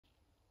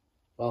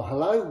Well,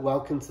 hello,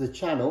 welcome to the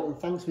channel and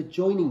thanks for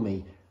joining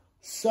me.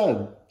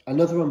 So,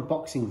 another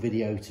unboxing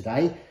video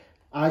today.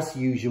 As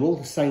usual,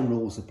 the same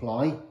rules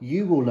apply.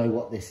 You will know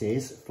what this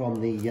is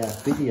from the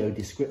video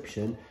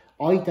description.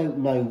 I don't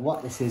know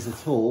what this is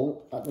at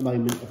all at the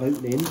moment of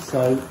opening,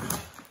 so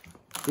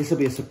this will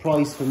be a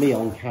surprise for me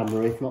on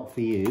camera, if not for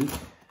you.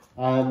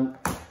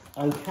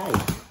 Okay,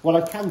 what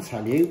I can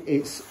tell you,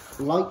 it's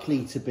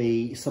likely to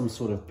be some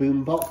sort of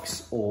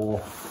boombox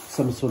or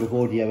some sort of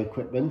audio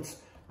equipment.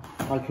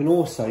 I can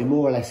also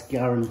more or less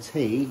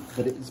guarantee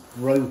that it's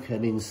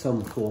broken in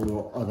some form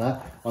or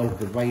other. Either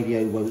the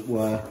radio won't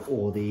work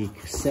or the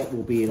cassette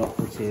will be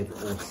inoperative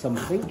or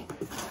something.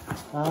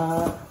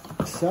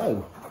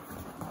 So,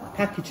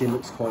 packaging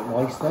looks quite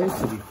nice though,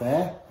 to be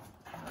fair.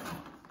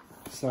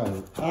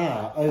 So,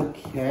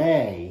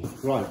 okay,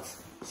 right.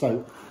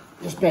 So,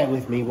 just bear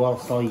with me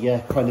whilst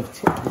I kind of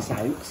tip this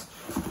out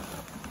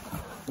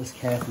as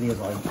carefully as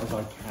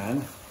I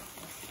can.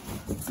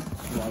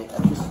 Right,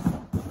 I'll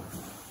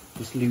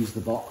just lose the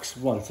box.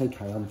 Right,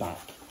 okay, I'm back.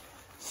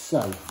 So,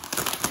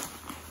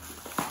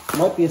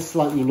 might be a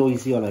slightly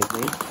noisy on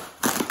opening.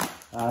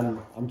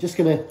 I'm just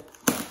gonna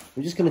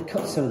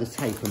cut some of the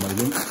tape a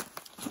moment,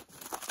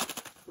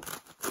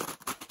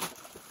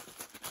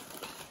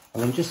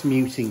 and I'm just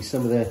muting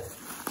some of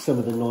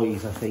the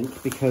noise, I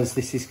think, because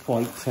this is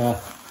quite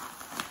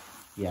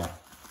yeah,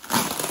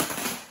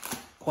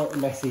 quite a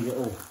messy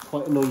little,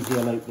 quite a noisy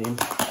on opening.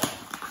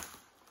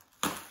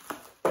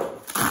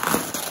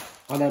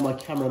 I know my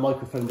camera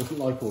microphone doesn't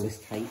like all this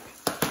tape,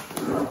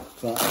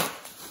 but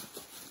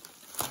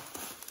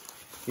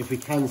if we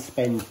can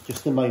spend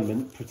just a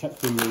moment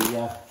protecting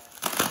the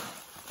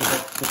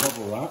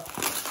bubble wrap,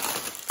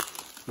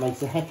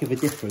 makes a heck of a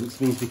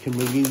difference, means we can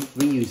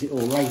reuse it all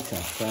later.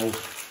 So,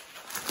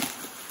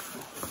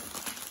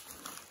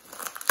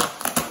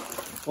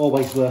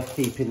 always worth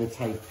keeping the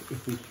tape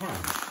if we can.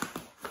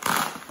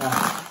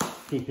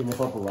 Keeping the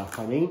bubble wrap,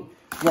 I mean.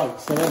 Right,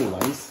 so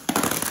anyways,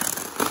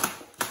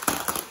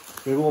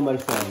 we're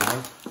almost there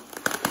now.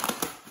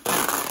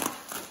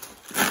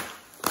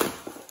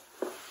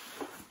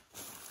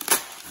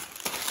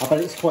 I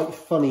bet it's quite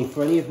funny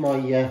for any of my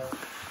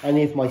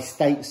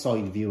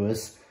stateside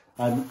viewers.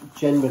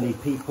 Generally,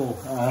 people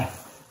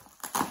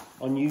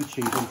on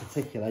YouTube in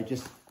particular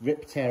just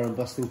rip, tear, and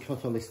bust and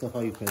cut all this stuff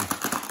open.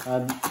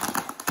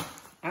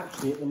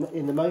 Actually,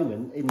 in the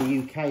moment, in the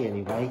UK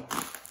anyway,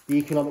 the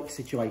economic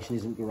situation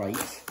isn't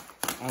great,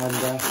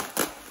 and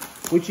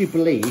would you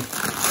believe,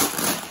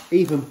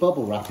 even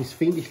bubble wrap is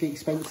fiendishly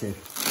expensive.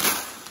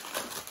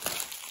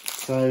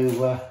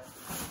 So,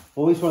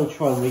 always want to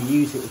try and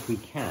reuse it if we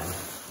can.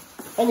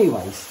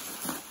 Anyways,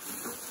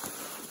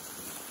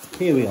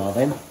 here we are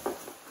then.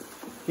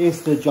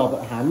 Here's the job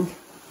at hand.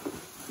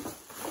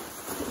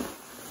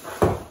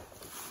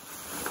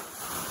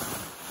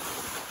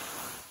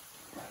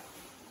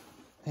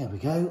 There we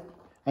go.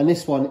 And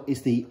this one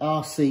is the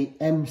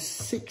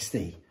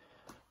RC-M60.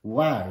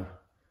 Wow.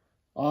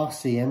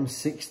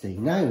 RC-M60.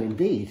 No,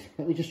 indeed.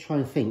 Let me just try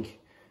and think.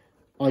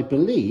 I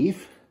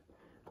believe,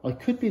 I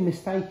could be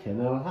mistaken,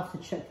 and I'll have to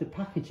check the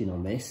packaging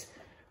on this,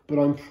 but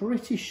I'm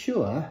pretty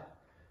sure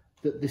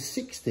that the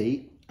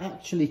 60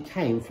 actually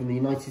came from the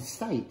United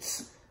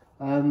States.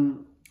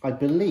 I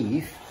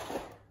believe.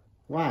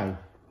 Wow.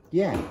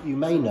 Yeah, you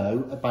may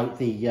know about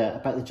the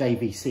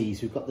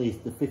JVCs. We've got the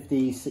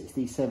 50s,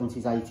 60s,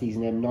 70s, 80s,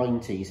 and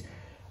M90s.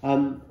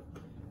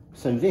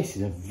 So this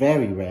is a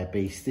very rare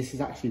beast. This is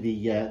actually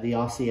the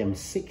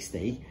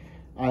RC-M60.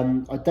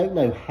 I don't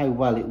know how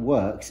well it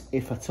works,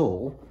 if at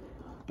all,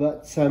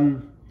 but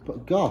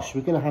gosh, we're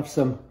going to have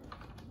some.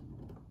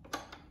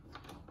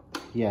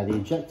 Yeah, the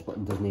eject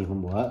button doesn't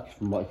even work,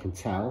 from what I can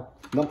tell.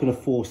 I'm not going to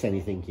force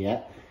anything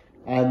yet.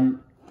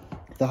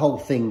 The whole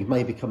thing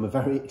may become a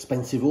very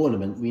expensive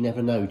ornament. We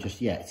never know just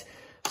yet.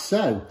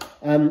 So,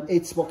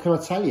 it's, what can I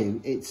tell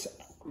you? It's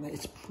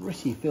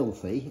pretty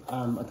filthy.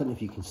 I don't know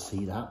if you can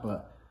see that,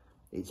 but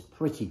it's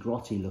pretty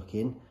grotty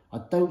looking. I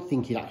don't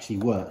think it actually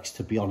works,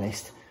 to be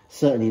honest.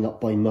 Certainly not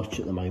by much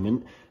at the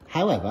moment.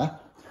 However,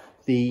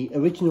 the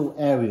original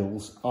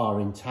aerials are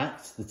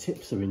intact. The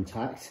tips are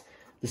intact.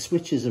 The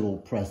switches are all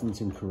present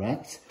and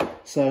correct.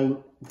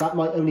 So that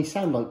might only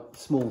sound like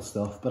small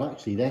stuff, but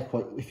actually they're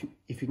quite,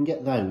 if you can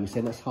get those,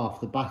 then that's half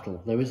the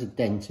battle. There is a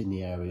dent in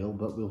the aerial,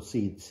 but we'll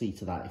see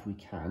to that if we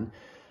can.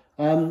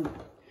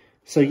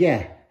 So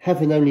yeah,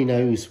 heaven only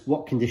knows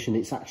what condition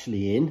it's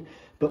actually in,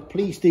 but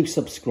please do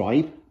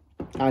subscribe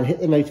and hit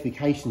the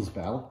notifications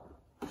bell,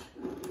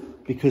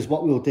 because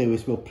what we'll do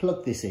is we'll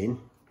plug this in,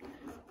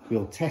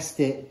 we'll test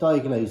it,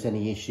 diagnose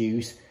any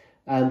issues,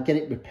 and get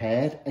it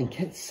repaired and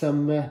get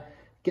some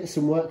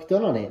work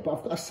done on it. But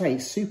I've got to say,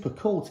 it's super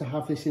cool to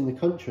have this in the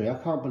country. I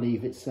can't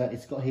believe it's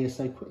got here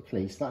so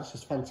quickly. So that's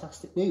just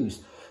fantastic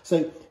news.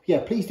 So yeah,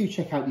 please do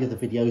check out the other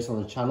videos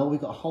on the channel. We've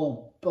got a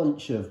whole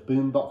bunch of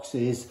boom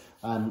boxes,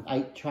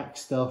 8-track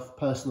stuff,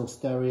 personal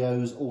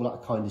stereos, all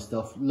that kind of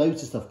stuff.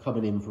 Loads of stuff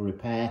coming in for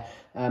repair,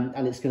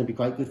 and it's going to be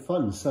great good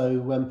fun.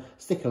 So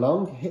stick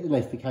along, hit the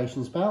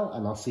notifications bell,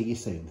 and I'll see you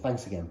soon.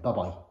 Thanks again. Bye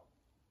bye.